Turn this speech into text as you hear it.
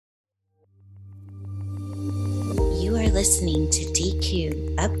listening to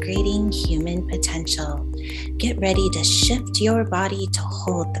DECU, Upgrading Human Potential. Get ready to shift your body to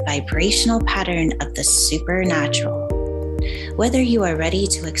hold the vibrational pattern of the supernatural. Whether you are ready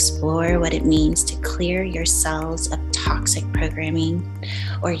to explore what it means to clear your cells of toxic programming,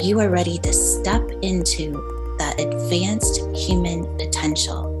 or you are ready to step into the advanced human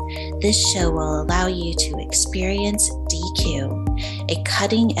potential, this show will allow you to experience DECU, a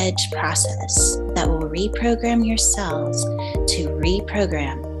cutting-edge process that will reprogram your cells to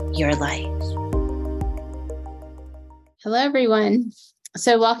reprogram your life. Hello, everyone.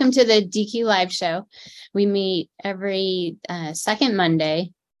 So welcome to the DECU live show. We meet every second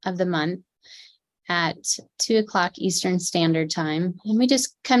Monday of the month at 2 o'clock Eastern Standard Time. And we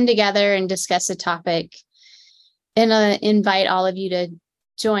just come together and discuss a topic and invite all of you to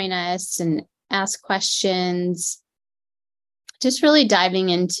join us and ask questions, just really diving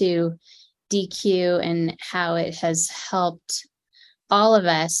into DECU and how it has helped all of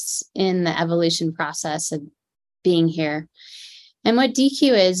us in the evolution process of being here. And what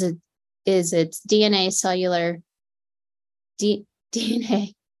DECU is it's DNA cellular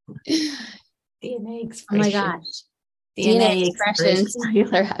DNA. DNA expression. Oh my gosh. DNA expression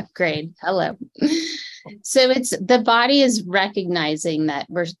cellular upgrade. Hello. So it's the body is recognizing that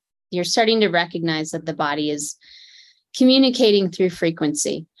you're starting to recognize that the body is communicating through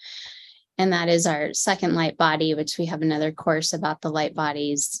frequency. And that is our second light body, which we have another course about the light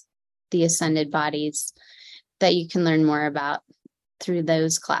bodies, the ascended bodies, that you can learn more about through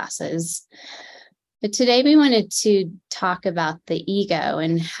those classes. But today we wanted to talk about the ego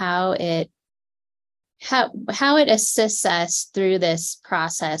and how it assists us through this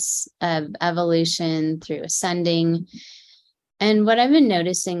process of evolution, through ascending. And what I've been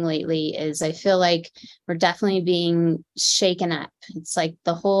noticing lately is I feel like we're definitely being shaken up. It's like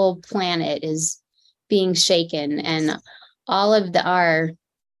the whole planet is being shaken, and all of the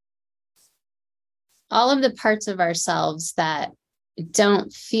parts of ourselves that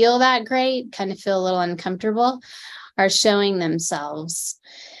don't feel that great, kind of feel a little uncomfortable, are showing themselves.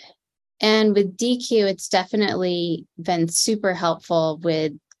 And with DECU, it's definitely been super helpful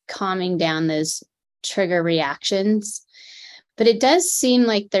with calming down those trigger reactions. But it does seem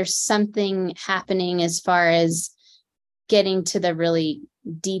like there's something happening as far as getting to the really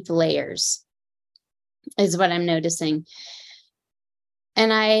deep layers, is what I'm noticing.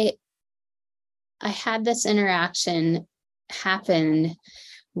 And I had this interaction happen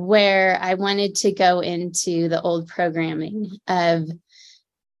where I wanted to go into the old programming of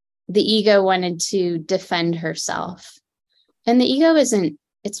the ego wanted to defend herself. And the ego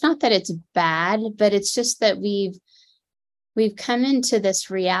it's not that it's bad, but it's just that we've come into this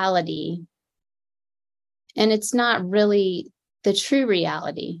reality, and it's not really the true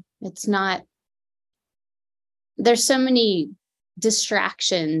reality. It's not, there's so many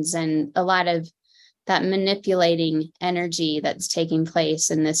distractions and a lot of that manipulating energy that's taking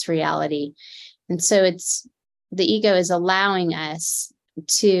place in this reality. And so the ego is allowing us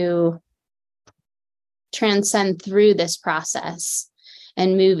to transcend through this process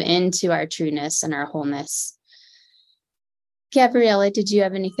and move into our trueness and our wholeness. Gabriella, did you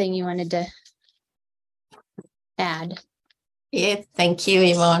have anything you wanted to add? Yeah, thank you,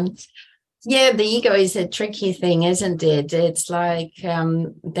 Yvonne. Yeah, the ego is a tricky thing, isn't it? It's like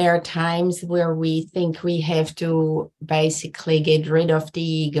there are times where we think we have to basically get rid of the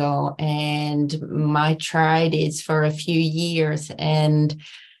ego, and might try this for a few years and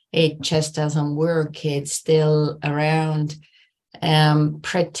it just doesn't work. It's still around,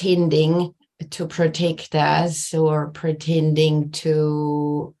 pretending to protect us or pretending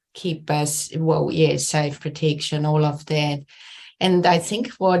to keep us, safe protection, all of that. And I think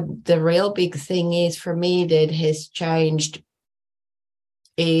what the real big thing is for me that has changed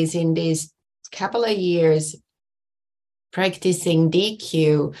is in these couple of years practicing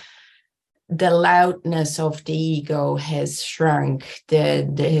DECU, the loudness of the ego has shrunk.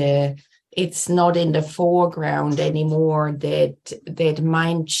 It's not in the foreground anymore, that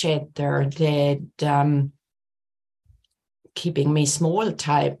mind chatter, that keeping me small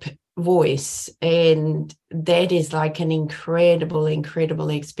type voice. And that is like an incredible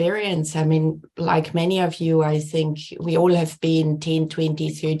experience. I mean, like many of you, I think we all have been 10,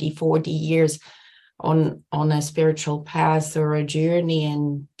 20, 30, 40 years on a spiritual path or a journey,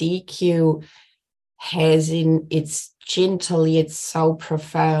 and DECU has, in its gentle yet so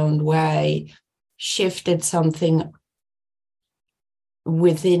profound way, shifted something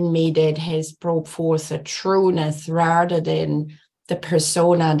within me that has brought forth a trueness rather than the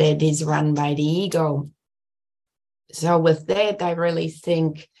persona that is run by the ego. So with that, I really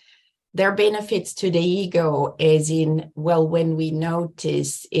think there are benefits to the ego, as in, well, when we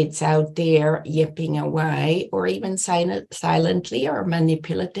notice it's out there yipping away, or even silently or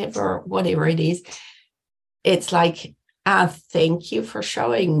manipulative or whatever it is, it's like, thank you for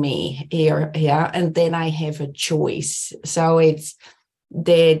showing me here. Yeah. And then I have a choice. So it's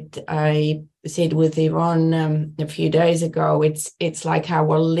that I said with Yvonne a few days ago, it's like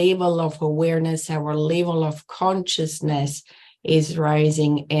our level of awareness, our level of consciousness is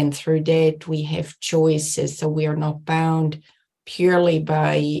rising, and through that we have choices. So we are not bound purely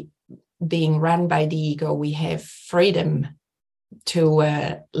by being run by the ego. We have freedom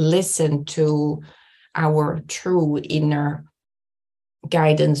to listen to our true inner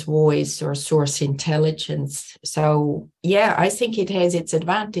guidance voice or source intelligence. So yeah, I think it has its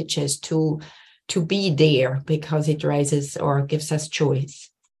advantages to be there, because it raises or gives us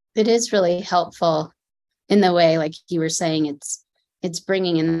choice. It is really helpful in the way, like you were saying, it's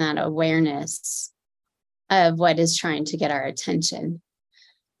bringing in that awareness of what is trying to get our attention,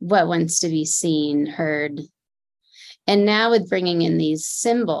 what wants to be seen, heard. And now with bringing in these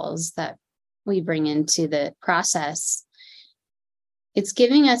symbols that we bring into the process, it's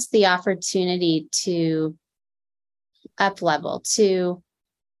giving us the opportunity to up level, to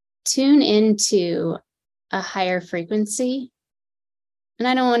tune into a higher frequency. And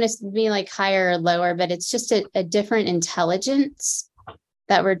I don't want to be like higher or lower, but it's just a different intelligence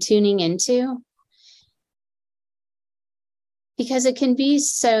that we're tuning into. Because it can be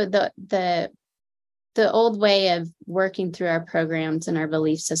so the old way of working through our programs and our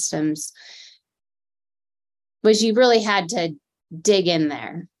belief systems was you really had to dig in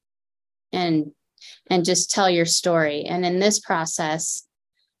there and just tell your story. And in this process,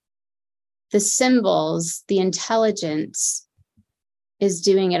 the symbols, the intelligence is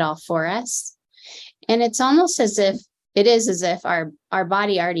doing it all for us. And it's almost as if our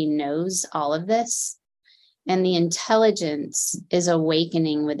body already knows all of this, and the intelligence is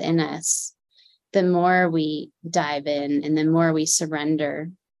awakening within us the more we dive in and the more we surrender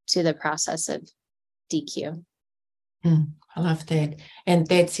to the process of DECU. I love that. And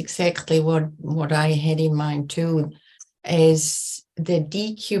that's exactly what I had in mind too, as the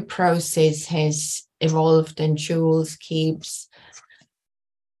DECU process has evolved, and Jules keeps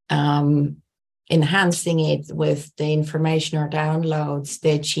enhancing it with the information or downloads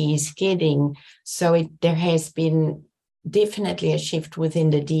that she's getting. So there has been definitely a shift within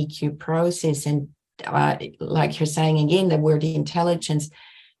the DECU process. And like you're saying again, the word intelligence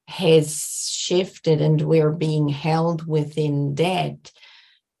has shifted, and we're being held within that.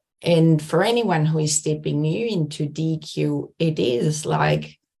 And for anyone who is stepping new into DECU, it is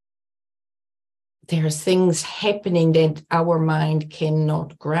like there's things happening that our mind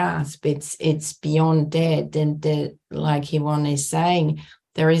cannot grasp. It's beyond that. And like Yvonne is saying,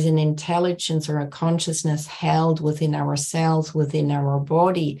 there is an intelligence or a consciousness held within ourselves, within our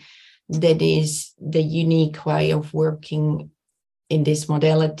body, that is the unique way of working in this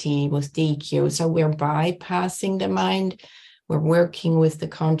modality with DECU. So we're bypassing the mind, we're working with the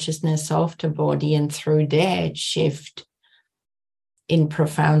consciousness of the body, and through that shift in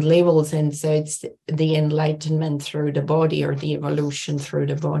profound levels. And so it's the enlightenment through the body, or the evolution through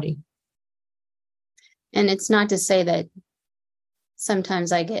the body. And it's not to say that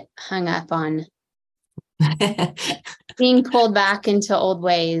sometimes I get hung up on being pulled back into old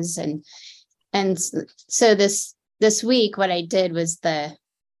ways. And so this week, what I did was the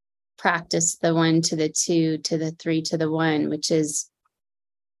practice, the 1 to the 2 to the 3 to the 1, which is,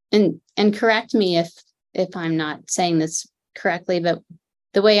 and correct me if I'm not saying this correctly, but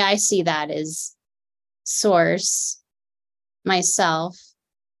the way I see that is source, myself,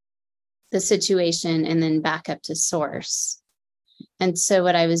 the situation, and then back up to source. And so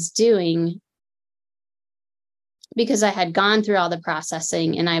what I was doing, because I had gone through all the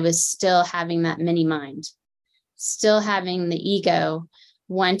processing and I was still having that mini mind, still having the ego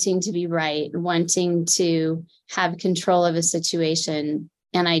wanting to be right, wanting to have control of a situation,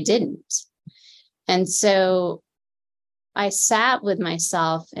 and I didn't. And so I sat with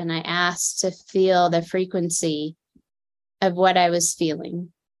myself and I asked to feel the frequency of what I was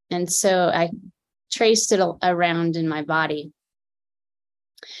feeling. And so I traced it around in my body.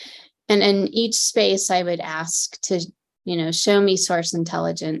 And in each space, I would ask to, show me source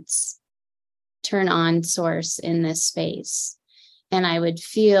intelligence, turn on source in this space. And I would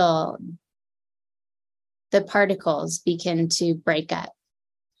feel the particles begin to break up,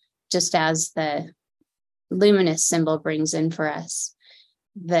 just as the luminous symbol brings in for us.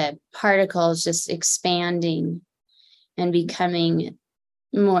 The particles just expanding and becoming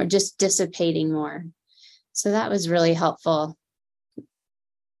more, just dissipating more. So that was really helpful,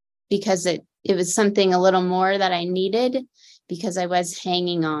 because it was something a little more that I needed, because I was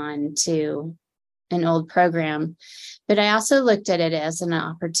hanging on to an old program. But I also looked at it as an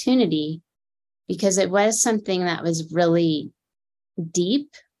opportunity, because it was something that was really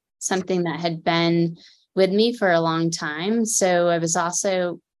deep, something that had been with me for a long time. So I was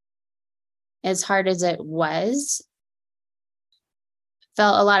also, as hard as it was,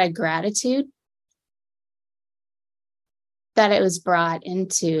 felt a lot of gratitude that it was brought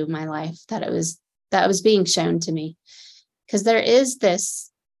into my life, that was being shown to me. Because there is this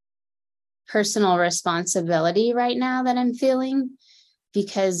personal responsibility right now that I'm feeling,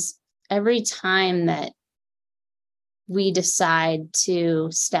 because every time that we decide to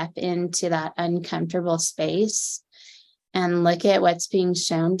step into that uncomfortable space and look at what's being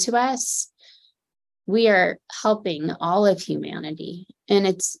shown to us, we are helping all of humanity. And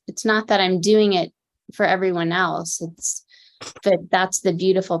it's not that I'm doing it for everyone else. But that's the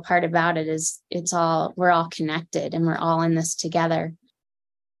beautiful part about it, is we're all connected and we're all in this together.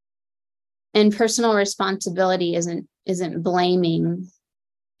 And personal responsibility isn't blaming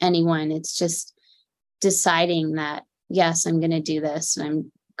anyone. It's just deciding that, yes, I'm going to do this, and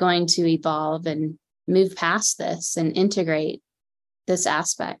I'm going to evolve and move past this and integrate this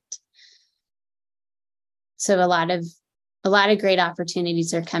aspect. So a lot of great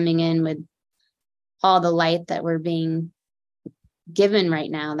opportunities are coming in with all the light that we're being given right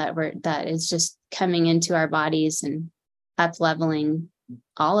now, that is just coming into our bodies and up leveling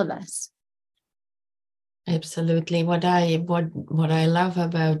all of us. Absolutely. What I love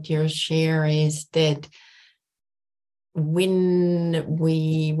about your share is that when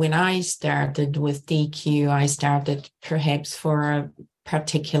I started with DECU, I started perhaps for a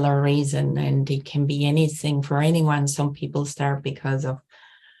particular reason, and it can be anything for anyone. Some people start because of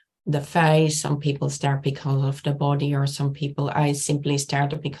the face, some people start because of the body, or some people, I simply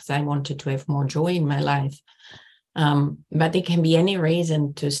started because I wanted to have more joy in my life. But it can be any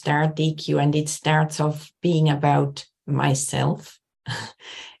reason to start DECU, and it starts off being about myself.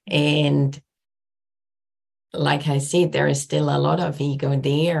 And like I said, there is still a lot of ego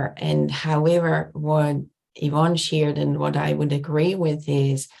there. And however, what Yvonne shared and what I would agree with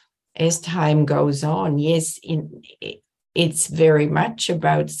is, as time goes on, yes, it's very much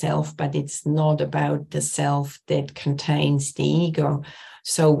about self, but it's not about the self that contains the ego.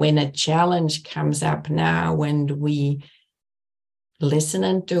 So when a challenge comes up now, and we listen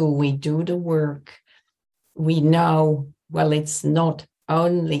and we do the work, we know, well, it's not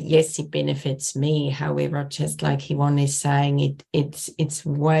only, yes, it benefits me. However, just like Yvonne is saying, it's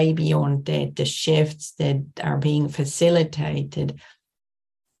way beyond that. The shifts that are being facilitated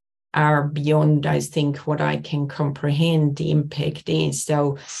are beyond, I think, what I can comprehend the impact is.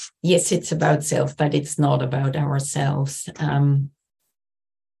 So yes, it's about self, but it's not about ourselves.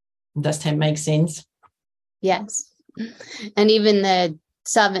 Does that make sense? Yes. And even the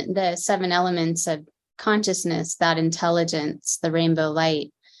seven elements of consciousness, that intelligence, the rainbow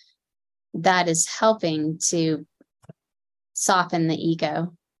light, that is helping to soften the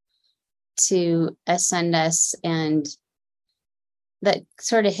ego, to ascend us. And that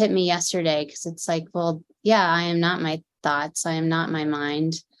sort of hit me yesterday, because it's like, well, yeah, I am not my thoughts. I am not my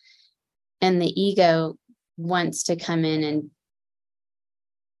mind. And the ego wants to come in and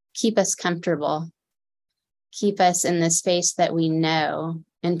keep us comfortable, keep us in the space that we know,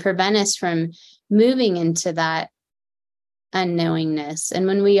 and prevent us from moving into that unknowingness. And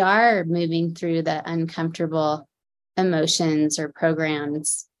when we are moving through the uncomfortable emotions or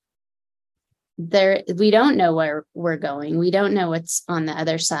programs, we don't know where we're going. We don't know what's on the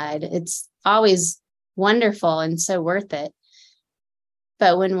other side. It's always wonderful and so worth it.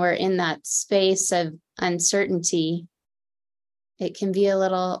 But when we're in that space of uncertainty, it can be a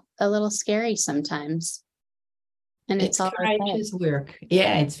little scary sometimes. And it's all courageous work.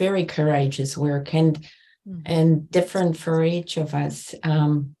 Yeah, it's very courageous work, and different for each of us.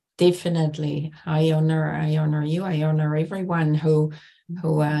 Definitely, I honor you. I honor everyone who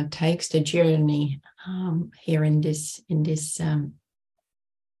takes the journey here in this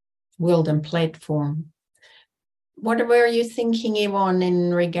world and platform. What were you thinking, Yvonne,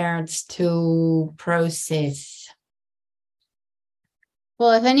 in regards to process?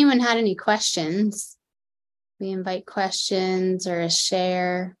 Well, if anyone had any questions, we invite questions or a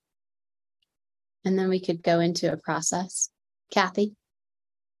share, and then we could go into a process. Kathy?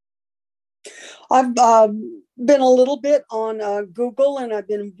 I've been a little bit on Google, and I've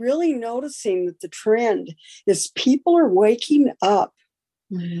been really noticing that the trend is people are waking up.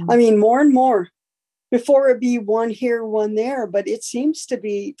 I mean, more and more. Before it'd be one here, one there, but it seems to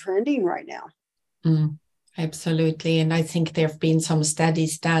be trending right now. Absolutely. And I think there have been some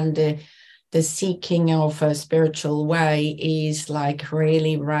studies done. The seeking of a spiritual way is like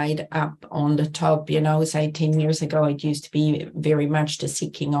really right up on the top. Say 10 years ago, it used to be very much the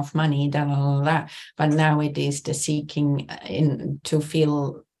seeking of money, but now it is the seeking to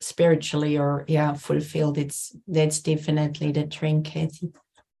feel spiritually or fulfilled. That's definitely the trend, Kathy.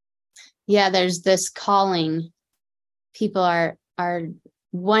 Yeah, there's this calling. People are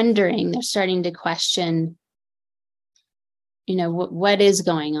wondering, they're starting to question, what is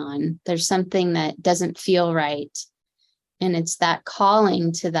going on. There's something that doesn't feel right, and it's that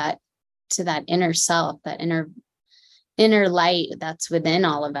calling to that inner self, that inner light that's within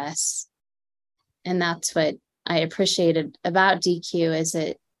all of us. And that's what I appreciated about DECU, is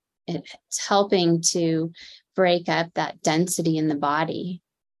it's helping to break up that density in the body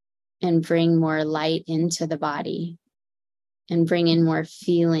and bring more light into the body and bring in more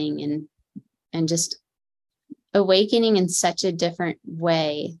feeling and just awakening in such a different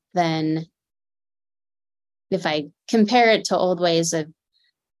way than if I compare it to old ways of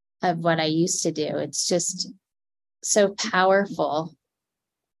what I used to do. It's just so powerful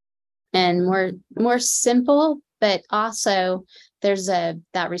and more simple, but also there's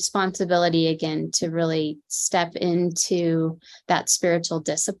that responsibility again to really step into that spiritual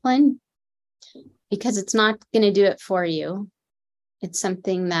discipline, because it's not going to do it for you. It's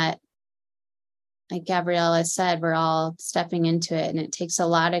something that, like Gabriella said, we're all stepping into it, and it takes a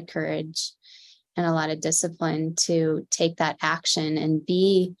lot of courage and a lot of discipline to take that action and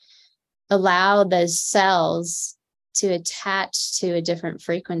allow those cells to attach to a different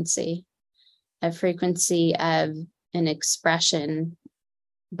frequency, a frequency of an expression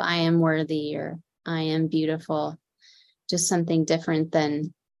of I am worthy or I am beautiful, just something different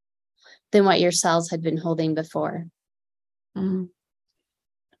than what your cells had been holding before. Mm.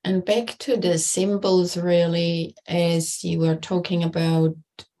 And back to the symbols, really, as you were talking about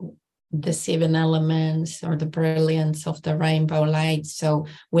the 7 elements or the brilliance of the rainbow light. So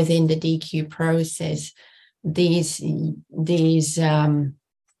within the DECU process, these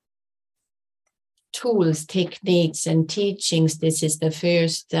tools, techniques, and teachings. This is the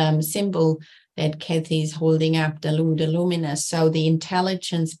first symbol that Kathy is holding up, the luminous. So the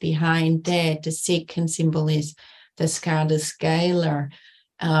intelligence behind that. The second symbol is the scalar.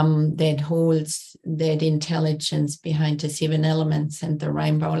 That holds that intelligence behind the 7 elements and the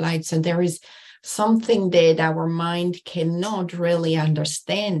rainbow lights. And there is something that our mind cannot really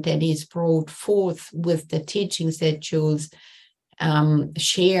understand that is brought forth with the teachings that Jules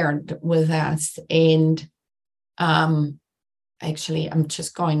shared with us. And actually, I'm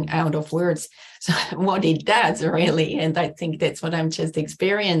just going out of words. So what it does really, and I think that's what I'm just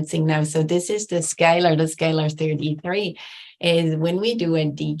experiencing now. So this is the scalar 33, is when we do a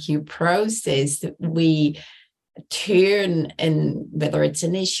DECU process, we turn, and whether it's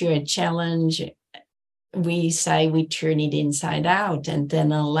an issue, a challenge, we say we turn it inside out and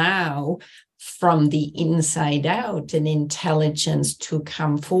then allow from the inside out an intelligence to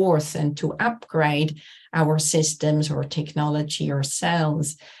come forth and to upgrade our systems or technology or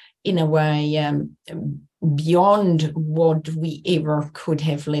cells in a way beyond what we ever could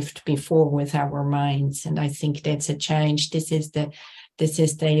have lived before with our minds. And I think that's a change. This is the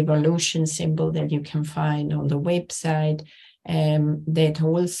evolution symbol that you can find on the website. That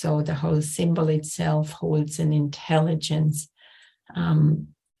also the whole symbol itself holds an intelligence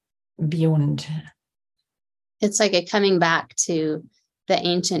beyond. It's like a coming back to the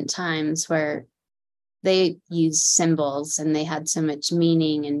ancient times where they used symbols and they had so much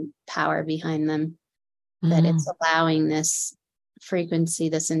meaning and power behind them, that it's allowing this frequency,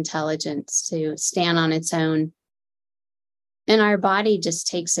 this intelligence to stand on its own. And our body just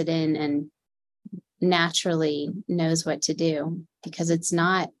takes it in and naturally knows what to do, because it's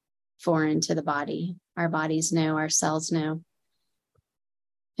not foreign to the body. Our bodies know, our cells know.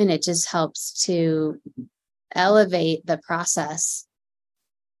 And it just helps to elevate the process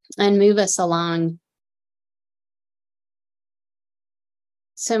and move us along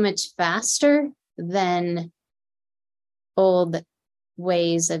so much faster than old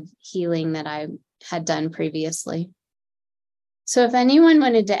ways of healing that I had done previously. So if anyone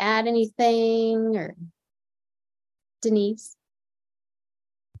wanted to add anything, or Denise?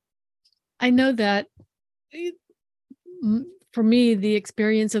 I know that for me, the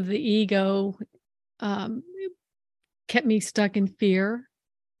experience of the ego kept me stuck in fear.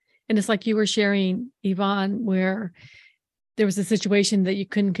 And it's like you were sharing, Yvonne, where there was a situation that you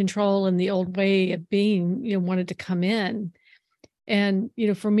couldn't control and the old way of being, wanted to come in. And,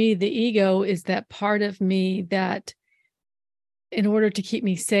 for me, the ego is that part of me that, in order to keep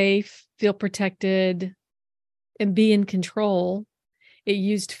me safe, feel protected, and be in control. It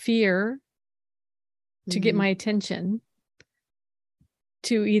used fear to get my attention,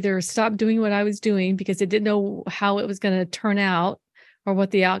 to either stop doing what I was doing because it didn't know how it was going to turn out or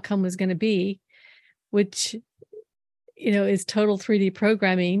what the outcome was going to be, which, is total 3D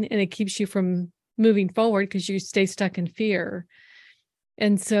programming, and it keeps you from moving forward because you stay stuck in fear.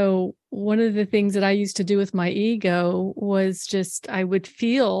 And so one of the things that I used to do with my ego was just, I would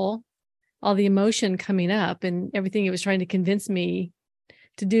feel all the emotion coming up and everything it was trying to convince me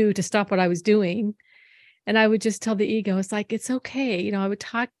to do to stop what I was doing. And I would just tell the ego, it's like, it's okay. I would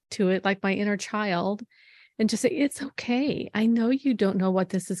talk to it like my inner child and just say, it's okay. I know you don't know what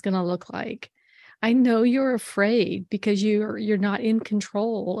this is going to look like. I know you're afraid because you're not in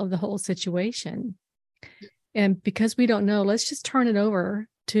control of the whole situation. And because we don't know, let's just turn it over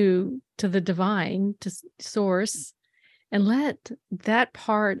to the divine, to source, and let that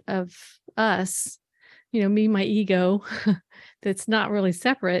part of us, me, my ego, that's not really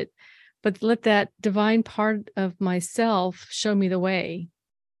separate, but let that divine part of myself show me the way.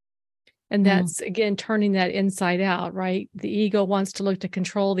 And that's, again, turning that inside out, right? The ego wants to look to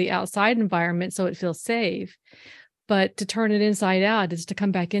control the outside environment so it feels safe. But to turn it inside out is to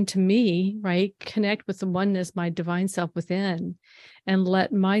come back into me, right? Connect with the oneness, my divine self within, and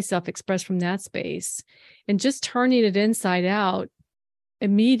let myself express from that space. And just turning it inside out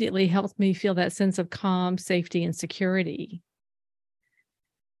immediately helps me feel that sense of calm, safety, and security.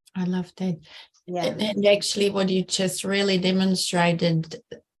 I love that. Yeah. And actually what you just really demonstrated,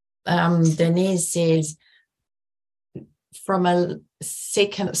 Denise, is from a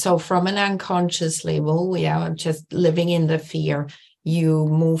second, so from an unconscious level, just living in the fear, you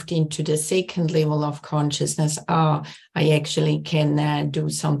moved into the second level of consciousness. I actually can do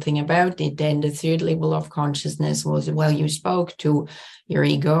something about it. Then the third level of consciousness was, well, you spoke to your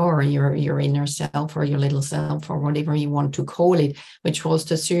ego or your inner self or your little self or whatever you want to call it, which was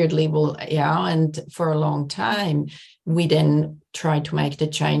the third level. And for a long time, we then tried to make the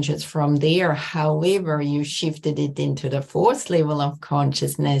changes from there. However, you shifted it into the fourth level of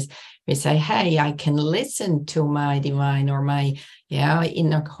consciousness. We say, hey, I can listen to my divine or my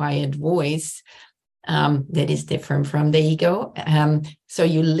inner quiet voice that is different from the ego. So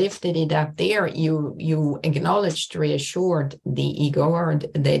you lifted it up there. You acknowledged, reassured the ego or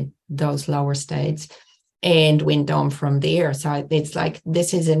those lower states, and went on from there. So it's like,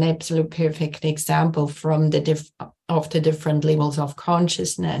 this is an absolute perfect example from the different levels of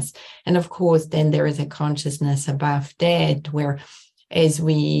consciousness. And of course, then there is a consciousness above that, where as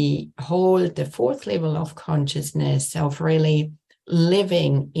we hold the fourth level of consciousness of really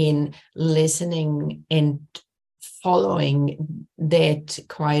living in listening and following that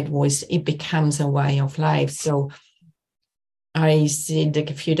quiet voice, it becomes a way of life. So I said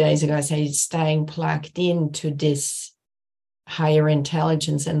a few days ago, I said, staying plugged into this higher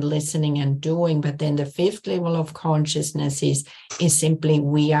intelligence and listening and doing. But then the fifth level of consciousness is simply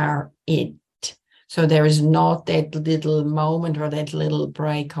we are it. So there is not that little moment or that little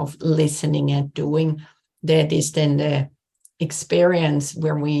break of listening and doing. That is then the experience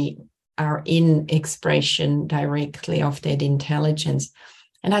where we are in expression directly of that intelligence.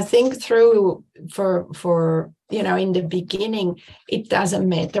 And I think through for in the beginning, it doesn't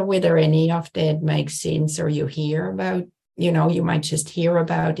matter whether any of that makes sense or you hear about, you might just hear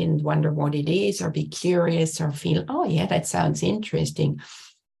about it and wonder what it is, or be curious or feel, oh yeah, that sounds interesting.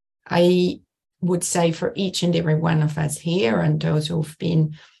 I would say for each and every one of us here and those who've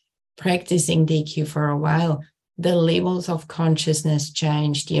been practicing DECU for a while, the levels of consciousness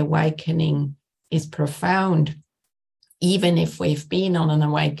change, the awakening is profound. Even if we've been on an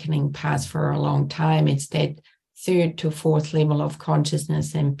awakening path for a long time, it's that third to fourth level of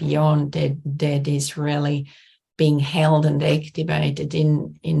consciousness and beyond that is really being held and activated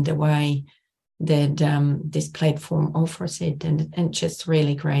in the way that this platform offers it, and just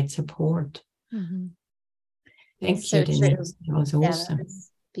really great support. Mm-hmm. Thank you, Denise. That was awesome. That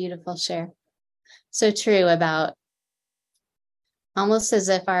was beautiful share. So true about almost as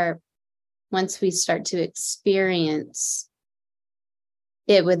if once we start to experience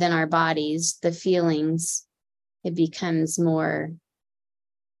it within our bodies, the feelings, it becomes more,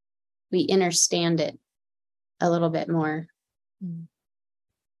 we understand it a little bit more.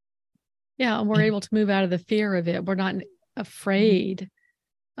 Yeah, and we're able to move out of the fear of it. We're not afraid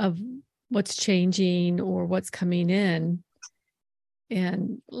of what's changing or what's coming in.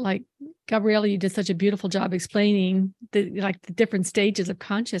 And like Gabriel, you did such a beautiful job explaining the different stages of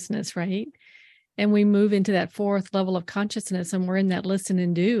consciousness, right? And we move into that fourth level of consciousness and we're in that listen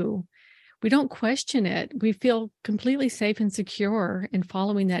and do. We don't question it. We feel completely safe and secure in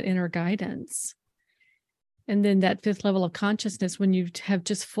following that inner guidance. And then that fifth level of consciousness, when you have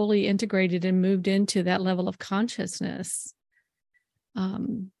just fully integrated and moved into that level of consciousness,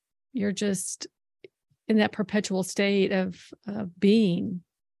 you're just in that perpetual state of being.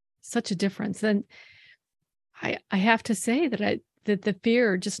 Such a difference. And I have to say that the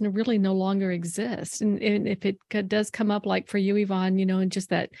fear just really no longer exists. And if it does come up, like for you, Yvonne, and just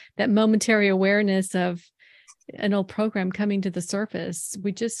that momentary awareness of an old program coming to the surface,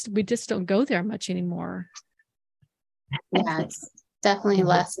 we just don't go there much anymore. Yeah, it's definitely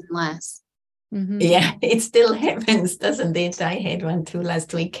less and less. Mm-hmm. Yeah, it still happens, doesn't it? I had one too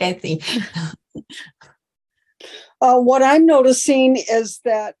last week, Kathy. What I'm noticing is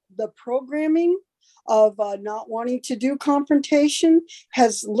that the programming of not wanting to do confrontation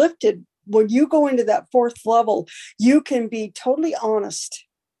has lifted. When you go into that fourth level, you can be totally honest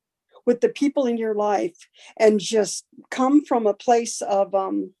with the people in your life and just come from a place of,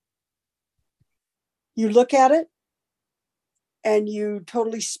 you look at it and you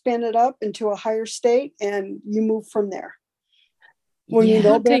totally spin it up into a higher state and you move from there. When you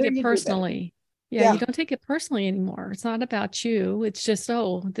know better, take it personally. Yeah, you don't take it personally anymore. It's not about you. It's just,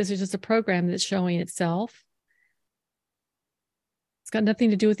 this is just a program that's showing itself. It's got nothing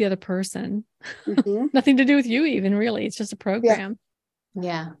to do with the other person. Mm-hmm. Nothing to do with you even, really. It's just a program.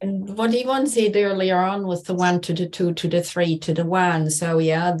 Yeah. And what Yvonne said earlier on was the 1 to the 2 to the 3 to the 1. So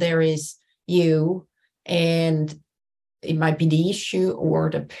there is you, and it might be the issue or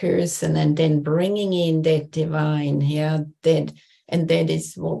the person, and then bringing in that divine, and that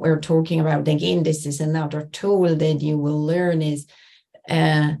is what we're talking about. Again, this is another tool that you will learn, is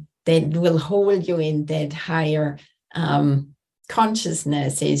that will hold you in that higher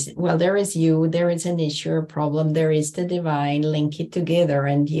consciousness. Is, well, there is you, there is an issue, a problem, there is the divine, link it together,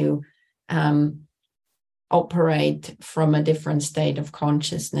 and you operate from a different state of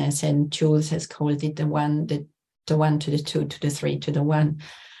consciousness. And Jules has called it the 1 to the 2 to the 3 to the 1.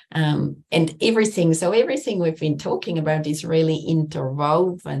 And everything we've been talking about is really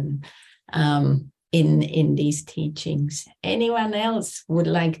interwoven in these teachings. Anyone else would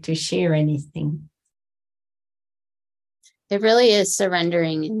like to share anything? It really is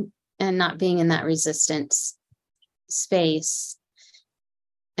surrendering and not being in that resistance space.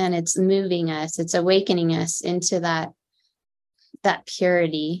 And it's moving us, it's awakening us into that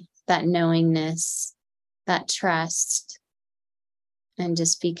purity, that knowingness, that trust, and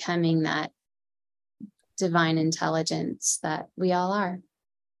just becoming that divine intelligence that we all are.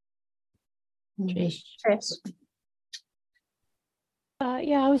 Trish.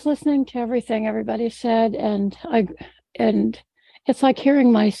 Yeah, I was listening to everything everybody said, and it's like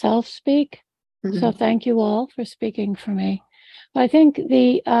hearing myself speak. Mm-hmm. So thank you all for speaking for me. But I think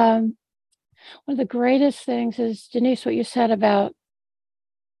one of the greatest things is, Denise, what you said about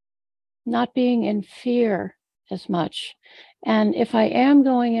not being in fear as much. And if I am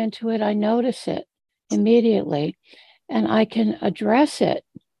going into it, I notice it immediately, and I can address it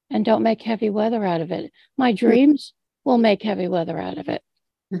and don't make heavy weather out of it. My dreams will make heavy weather out of it.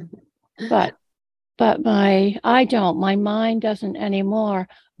 But my mind doesn't anymore.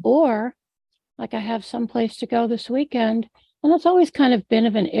 Or like I have someplace to go this weekend, and that's always kind of been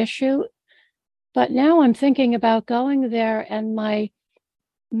of an issue. But now I'm thinking about going there, and my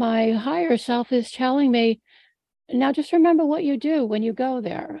higher self is telling me, now just remember what you do when you go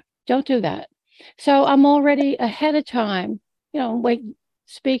there. Don't do that. So I'm already ahead of time,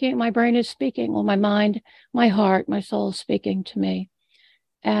 speaking, my brain is speaking, well, my mind, my heart, my soul is speaking to me.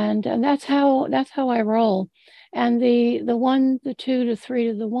 And that's how I roll. And the 1, the 2, the 3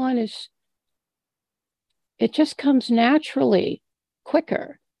 to the 1 is, it just comes naturally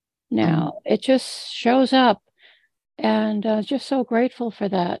quicker now. It just shows up, and just so grateful for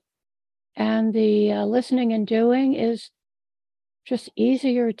that. And the listening and doing is just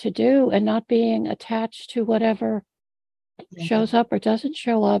easier to do, and not being attached to whatever shows up or doesn't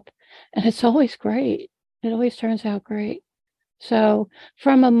show up. And it's always great. It always turns out great. So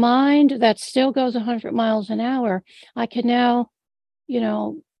from a mind that still goes 100 miles an hour, I can now,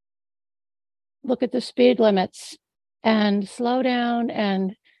 look at the speed limits and slow down,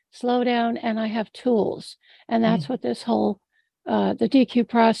 and I have tools. And that's what this whole, the DECU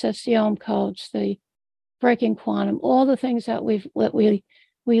process, the Ohm codes, the breaking quantum, all the things that we have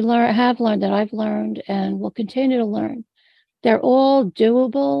learned, that I've learned and will continue to learn, they're all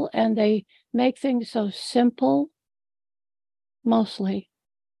doable, and they make things so simple, mostly,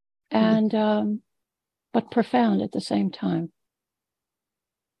 and but profound at the same time.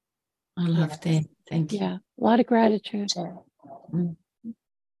 I love that. Thank you. Yeah, a lot of gratitude.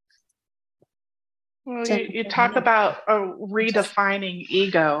 Well, you talk about redefining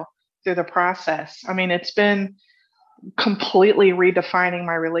ego. through the process. I mean, it's been completely redefining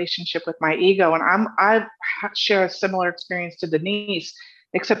my relationship with my ego. And I share a similar experience to Denise,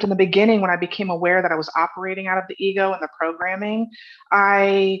 except in the beginning, when I became aware that I was operating out of the ego and the programming,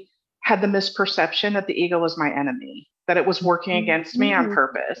 I had the misperception that the ego was my enemy, that it was working against me on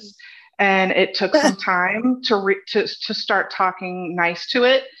purpose. And it took some time to start talking nice to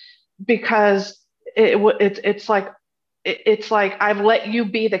it, because it's like I've let you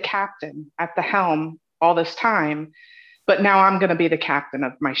be the captain at the helm all this time, but now I'm going to be the captain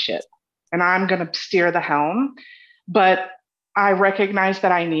of my ship and I'm going to steer the helm. But I recognize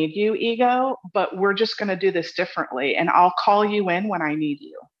that I need you, ego, but we're just going to do this differently. And I'll call you in when I need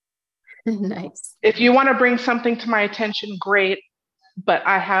you. Nice. If you want to bring something to my attention, great. But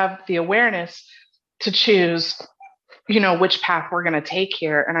I have the awareness to choose, which path we're going to take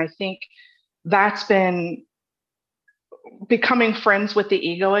here. And I think that's been becoming friends with the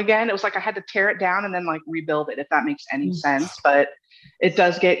ego again. It was like I had to tear it down and then like rebuild it, if that makes any sense. But it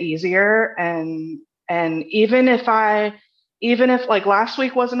does get easier. And even if like last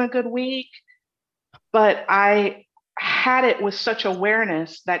week wasn't a good week, but I had it with such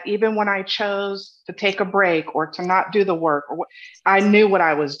awareness that even when I chose to take a break or to not do the work, I knew what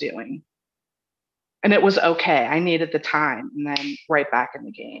I was doing. And it was okay. I needed the time, and then right back in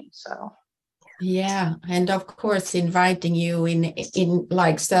the game. So yeah, and of course inviting you in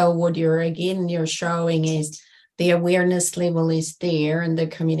like, so what you're showing is the awareness level is there and the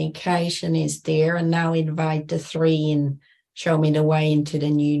communication is there, and now invite the three and show me the way into the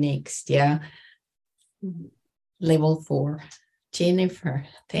new next. Yeah. Level 4. Jennifer.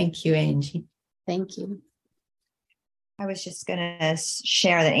 Thank you, Angie. Thank you. I was just going to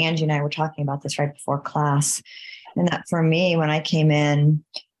share that Angie and I were talking about this right before class. And that for me, when I came in,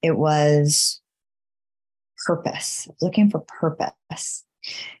 it was purpose, looking for purpose.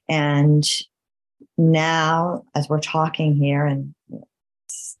 And now, as we're talking here, and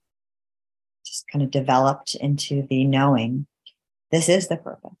it's just kind of developed into the knowing, this is the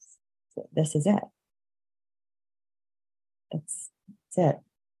purpose. This is it. It's it.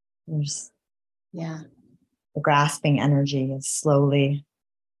 There's, yeah. The grasping energy is slowly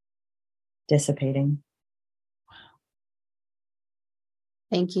dissipating.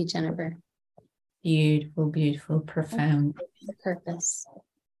 Thank you, Jennifer. Beautiful, beautiful, profound. The purpose.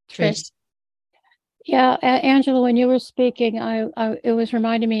 Trish. Yeah, Angela, when you were speaking, it was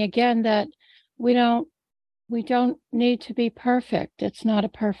reminding me again that we don't need to be perfect. It's not a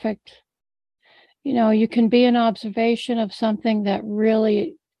perfect, you can be an observation of something that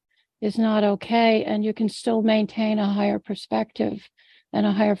really is not okay, and you can still maintain a higher perspective and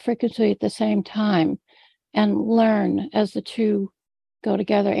a higher frequency at the same time and learn as the two go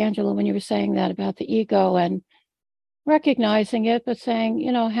together. Angela, when you were saying that about the ego and recognizing it, but saying,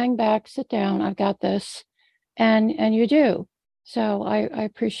 hang back, sit down, I've got this. And you do. So I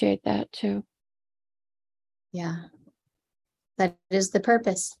appreciate that too. Yeah. That is the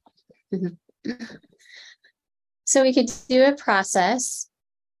purpose. So we could do a process.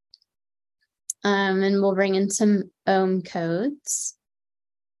 And we'll bring in some Om codes.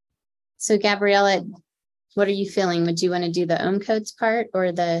 So Gabriella, what are you feeling? Would you want to do the Om codes part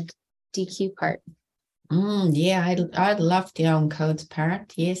or the DECU part? Yeah, I'd love the Om codes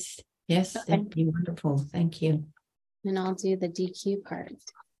part. Yes, okay. That'd be wonderful. Thank you. And I'll do the DECU part.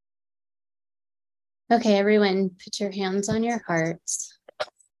 Okay, everyone, put your hands on your hearts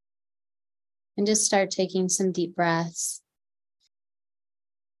and just start taking some deep breaths.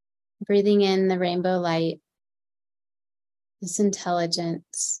 Breathing in the rainbow light, this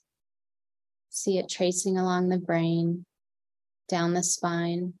intelligence. See it tracing along the brain, down the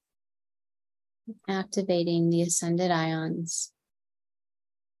spine, activating the ascended ions,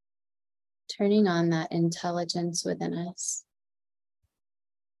 turning on that intelligence within us.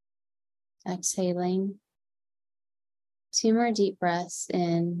 Exhaling. 2 more deep breaths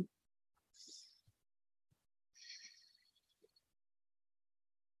in.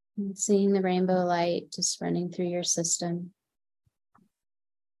 And seeing the rainbow light just running through your system.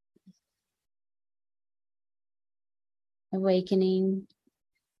 Awakening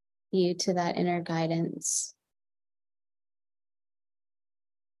you to that inner guidance.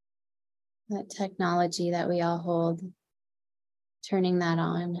 That technology that we all hold, turning that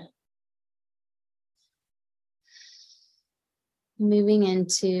on. Moving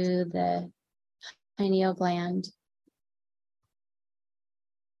into the pineal gland.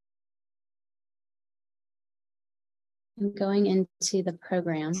 And going into the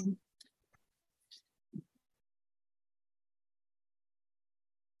program.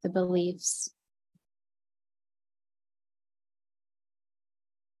 The beliefs.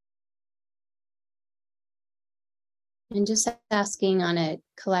 And just asking on a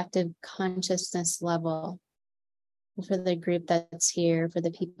collective consciousness level for the group that's here, for the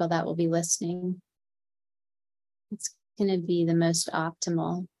people that will be listening, it's going to be the most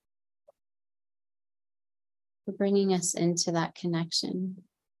optimal for bringing us into that connection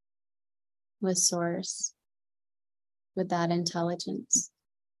with Source, with that intelligence.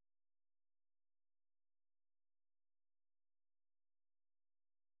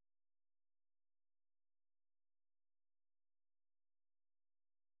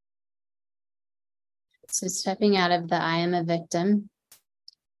 So stepping out of the I am a victim,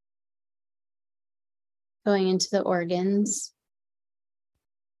 going into the organs,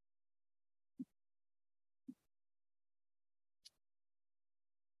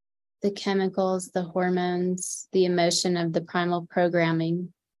 the chemicals, the hormones, the emotion of the primal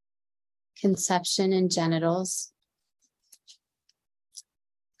programming, conception and genitals,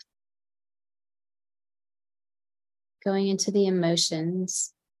 going into the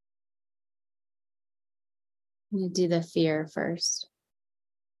emotions. We do the fear first.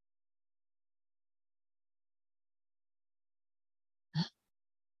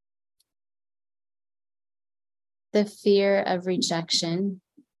 The fear of rejection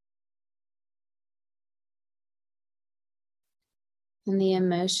and the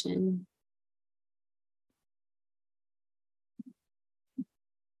emotion.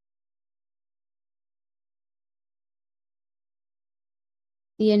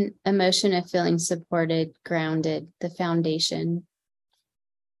 The emotion of feeling supported, grounded, the foundation,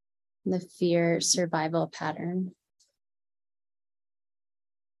 the fear survival pattern.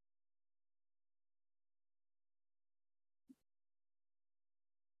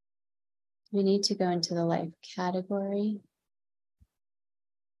 We need to go into the life category.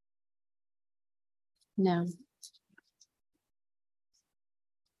 No.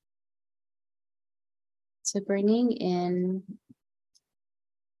 So bringing in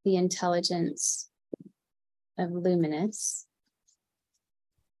the intelligence of luminous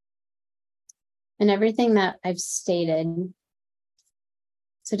and everything that I've stated.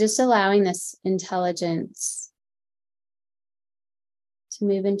 So just allowing this intelligence to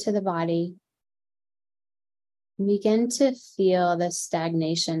move into the body and begin to feel the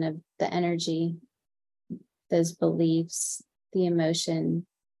stagnation of the energy, those beliefs, the emotion,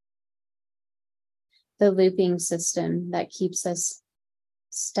 the looping system that keeps us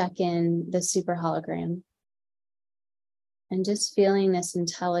stuck in the super hologram. And just feeling this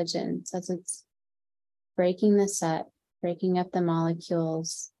intelligence as it's breaking the set, breaking up the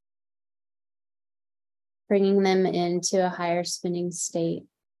molecules, bringing them into a higher spinning state,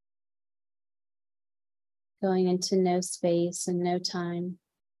 going into no space and no time,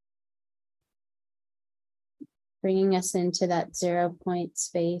 bringing us into that 0 point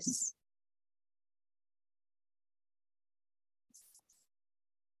space.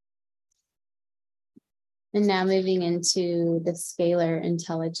 And now moving into the scalar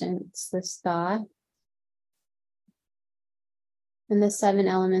intelligence, the ska, and the 7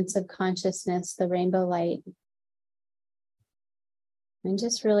 elements of consciousness, the rainbow light. And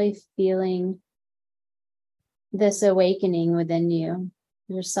just really feeling this awakening within you.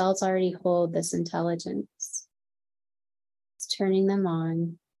 Your cells already hold this intelligence. It's turning them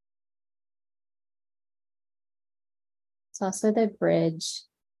on. It's also the bridge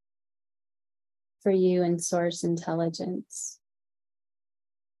for you and source intelligence.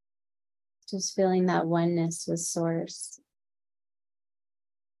 Just feeling that oneness with source.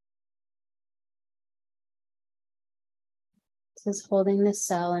 This is holding the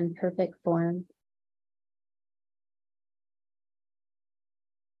cell in perfect form.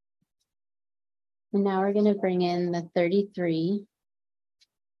 And now we're going to bring in the 33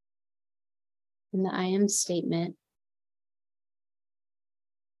 in the I am statement.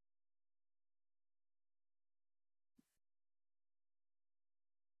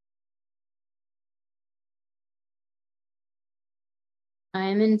 I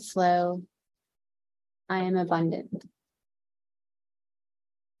am in flow. I am abundant.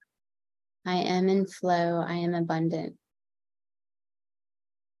 I am in flow. I am abundant.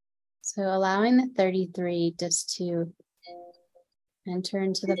 So allowing the 33 just to enter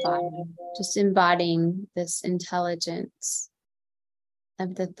into the body, just embodying this intelligence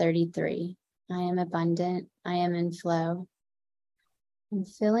of the 33. I am abundant. I am in flow. And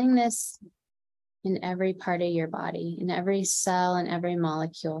feeling this in every part of your body, in every cell and every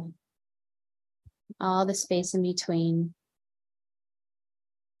molecule, all the space in between.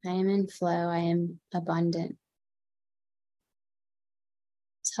 I am in flow. I am abundant.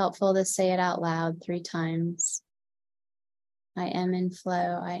 It's helpful to say it out loud 3 times. I am in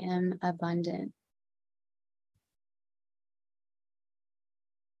flow. I am abundant.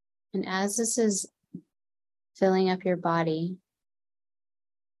 And as this is filling up your body,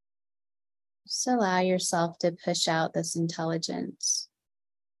 just allow yourself to push out this intelligence,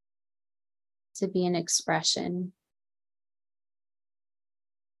 to be an expression.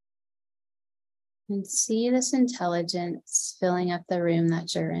 And see this intelligence filling up the room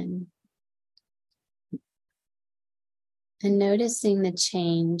that you're in. And noticing the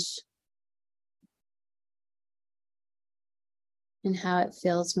change and how it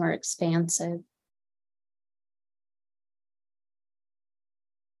feels more expansive.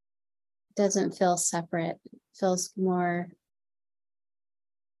 It doesn't feel separate. It feels more,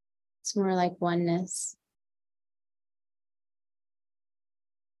 it's more like oneness.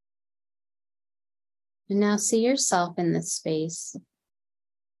 And now see yourself in this space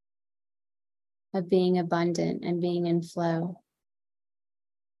of being abundant and being in flow.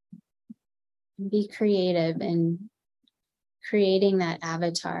 Be creative in creating that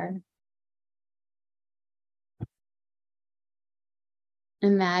avatar.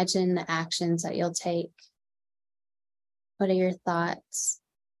 Imagine the actions that you'll take. What are your thoughts?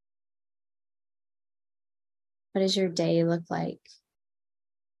 What does your day look like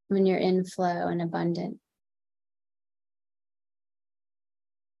when you're in flow and abundant?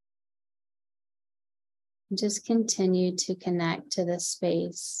 Just continue to connect to this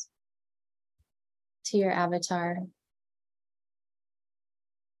space, to your avatar.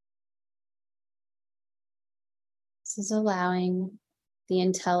 This is allowing the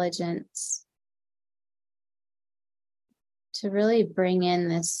intelligence to really bring in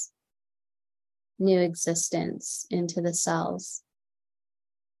this new existence into the cells,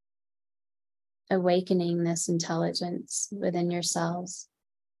 awakening this intelligence within your cells.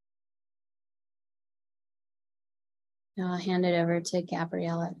 Now I'll hand it over to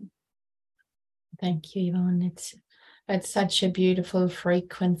Gabriella. Thank you, Yvonne. It's such a beautiful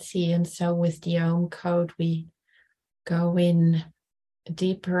frequency. And so with the Om code, we go in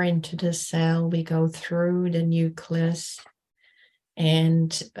deeper into the cell. We go through the nucleus.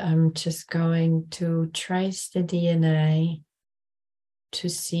 And I'm just going to trace the DNA to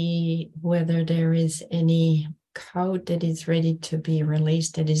see whether there is any code that is ready to be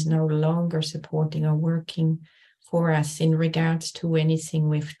released that is no longer supporting or working for us in regards to anything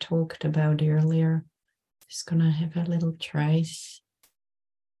we've talked about earlier. Just gonna have a little trace.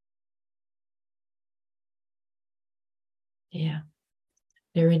 Yeah,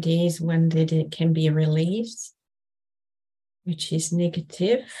 there it is, when that it can be released, which is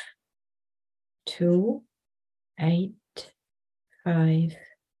negative 2, 8, 5,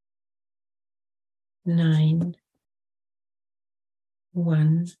 9,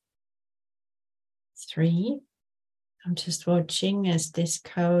 1, 3. I'm just watching as this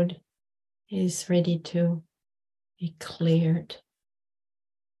code is ready to be cleared.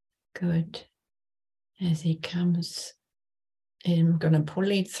 Good. As it comes, I'm going to pull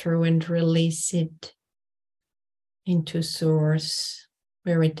it through and release it into source,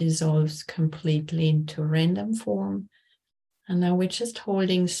 where it dissolves completely into random form. And now we're just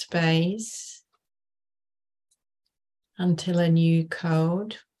holding space until a new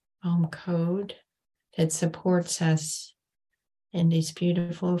code, Om code, that supports us in this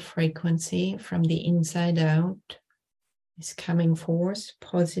beautiful frequency from the inside out is coming forth.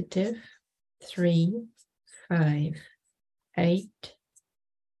 Positive 3, 5, 8,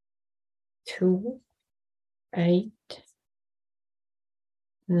 2, 8,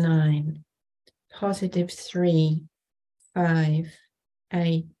 9. Positive 3, 5,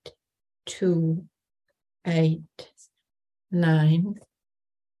 8, 2, 8, 9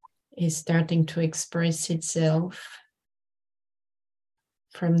 is starting to express itself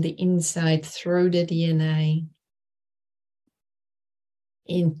from the inside through the DNA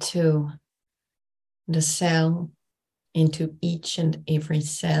into the cell, into each and every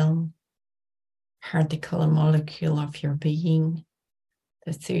cell, particle and molecule of your being.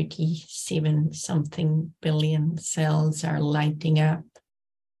 The 37 something billion cells are lighting up,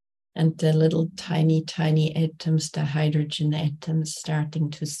 and the little tiny atoms, the hydrogen atoms, starting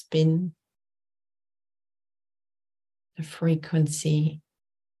to spin. The frequency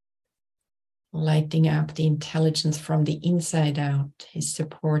lighting up, the intelligence from the inside out is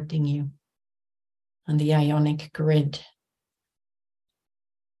supporting you. And the ionic grid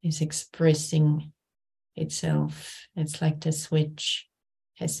is expressing itself. It's like the switch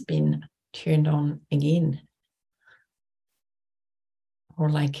has been turned on again. Or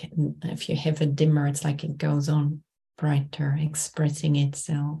like if you have a dimmer, it's like it goes on brighter, expressing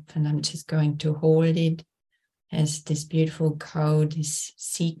itself. And I'm just going to hold it as this beautiful code is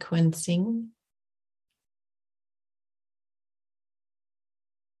sequencing.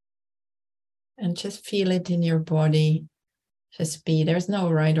 And just feel it in your body. Just be. There's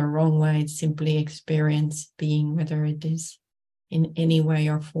no right or wrong way. It's simply experience being, whether it is in any way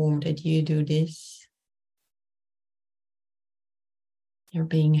or form that you do this. You're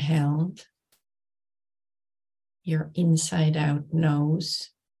being held. Your inside out knows.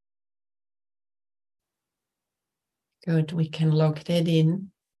 Good. We can lock that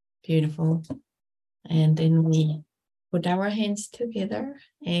in. Beautiful. And then we put our hands together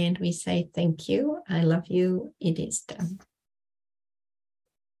and we say, thank you. I love you. It is done.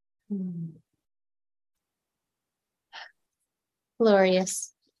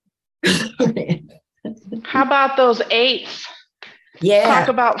 Glorious. How about those 8s? Yeah. Talk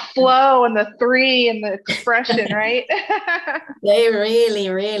about flow and the 3 and the expression, right? They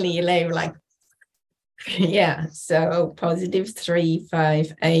really, like, yeah. So positive 3,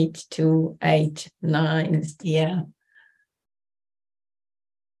 5, 8, 2, 8, 9. Yeah.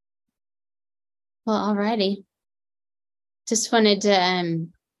 Well, alrighty. Just wanted to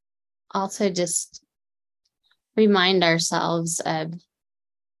also just remind ourselves of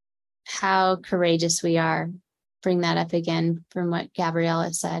how courageous we are. Bring that up again from what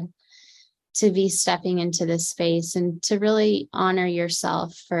Gabriella said, to be stepping into this space and to really honor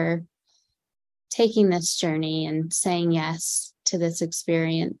yourself for taking this journey and saying yes to this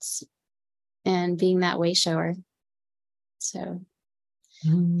experience and being that way shower. So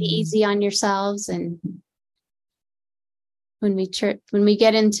be easy on yourselves, and when we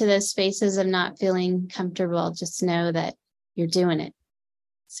get into those spaces of not feeling comfortable, just know that you're doing it.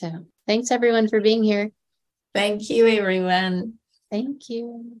 So thanks everyone for being here. Thank you, everyone. Thank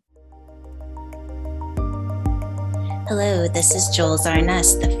you. Hello, this is Joel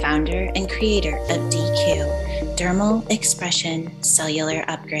Zarnes, the founder and creator of DECU, Dermal Expression Cellular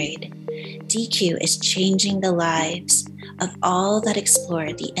Upgrade. DECU is changing the lives of all that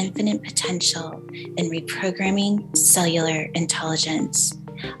explore the infinite potential in reprogramming cellular intelligence.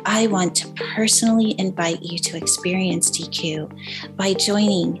 I want to personally invite you to experience DECU by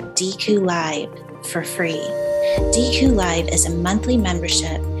joining DECU Live for free. DECU Live is a monthly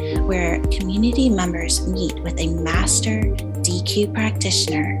membership where community members meet with a master DECU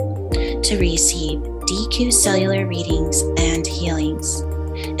practitioner to receive DECU cellular readings and healings.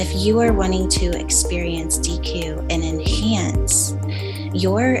 If you are wanting to experience DECU and enhance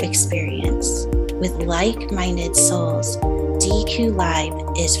your experience with like-minded souls, DECU Live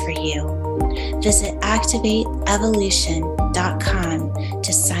is for you. Visit activateevolution.com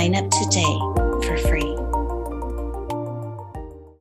to sign up today for free.